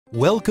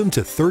Welcome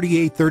to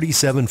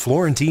 3837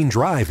 Florentine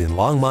Drive in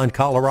Longmont,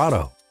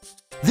 Colorado.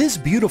 This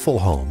beautiful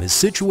home is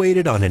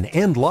situated on an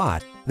end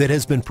lot that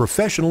has been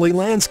professionally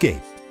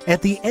landscaped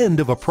at the end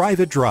of a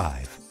private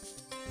drive.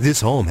 This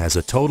home has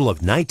a total of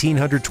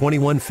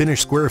 1,921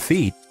 finished square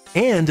feet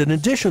and an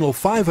additional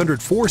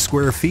 504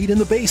 square feet in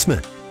the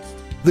basement.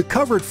 The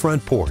covered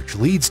front porch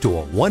leads to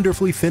a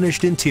wonderfully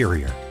finished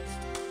interior.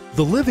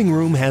 The living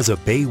room has a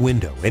bay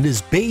window and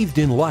is bathed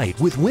in light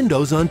with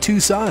windows on two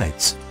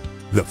sides.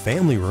 The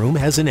family room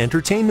has an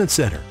entertainment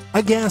center,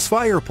 a gas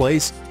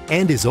fireplace,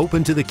 and is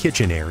open to the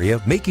kitchen area,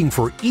 making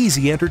for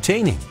easy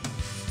entertaining.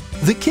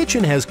 The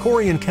kitchen has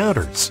Korean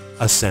counters,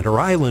 a center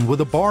island with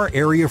a bar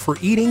area for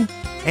eating,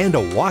 and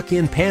a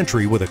walk-in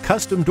pantry with a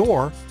custom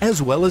door,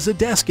 as well as a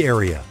desk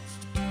area.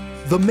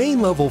 The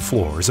main level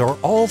floors are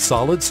all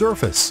solid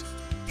surface,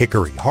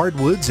 hickory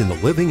hardwoods in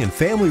the living and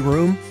family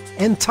room,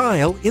 and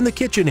tile in the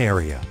kitchen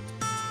area.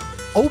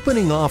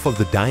 Opening off of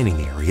the dining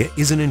area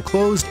is an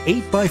enclosed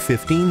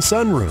 8x15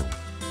 sunroom,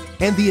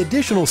 and the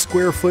additional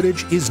square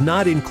footage is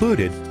not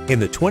included in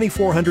the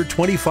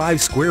 2,425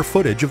 square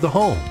footage of the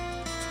home.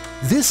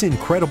 This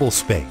incredible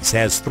space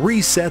has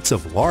 3 sets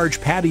of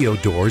large patio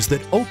doors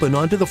that open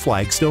onto the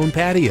flagstone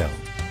patio.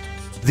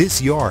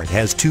 This yard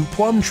has 2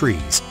 plum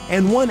trees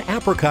and 1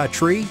 apricot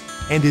tree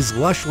and is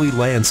lushly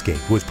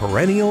landscaped with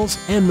perennials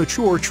and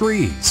mature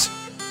trees.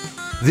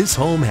 This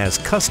home has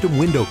custom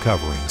window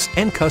coverings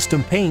and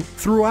custom paint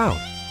throughout.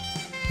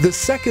 The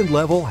second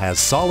level has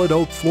solid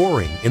oak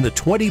flooring in the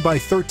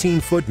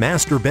 20-by-13-foot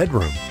master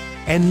bedroom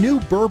and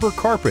new Berber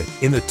carpet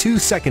in the 2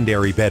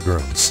 secondary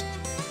bedrooms.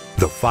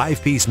 The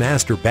 5-piece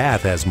master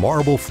bath has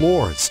marble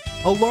floors,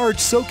 a large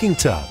soaking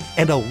tub,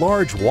 and a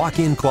large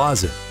walk-in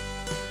closet.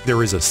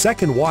 There is a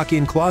second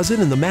walk-in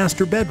closet in the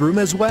master bedroom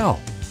as well.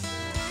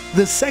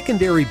 The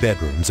secondary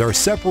bedrooms are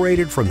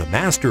separated from the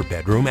master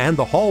bedroom and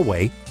the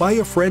hallway by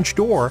a French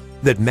door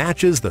that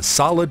matches the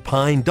solid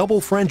pine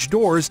double French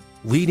doors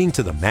leading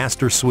to the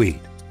master suite.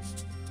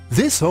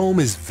 This home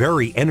is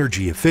very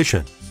energy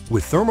efficient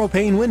with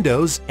thermopane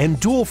windows and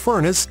dual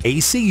furnace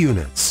AC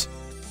units.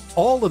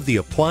 All of the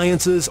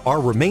appliances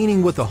are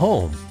remaining with the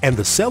home, and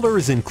the seller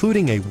is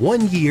including a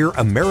 1-year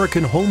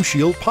American Home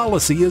Shield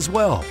policy as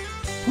well.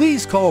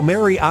 Please call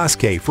Mary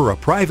Oskay for a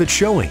private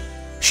showing.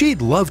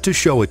 She'd love to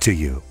show it to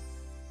you.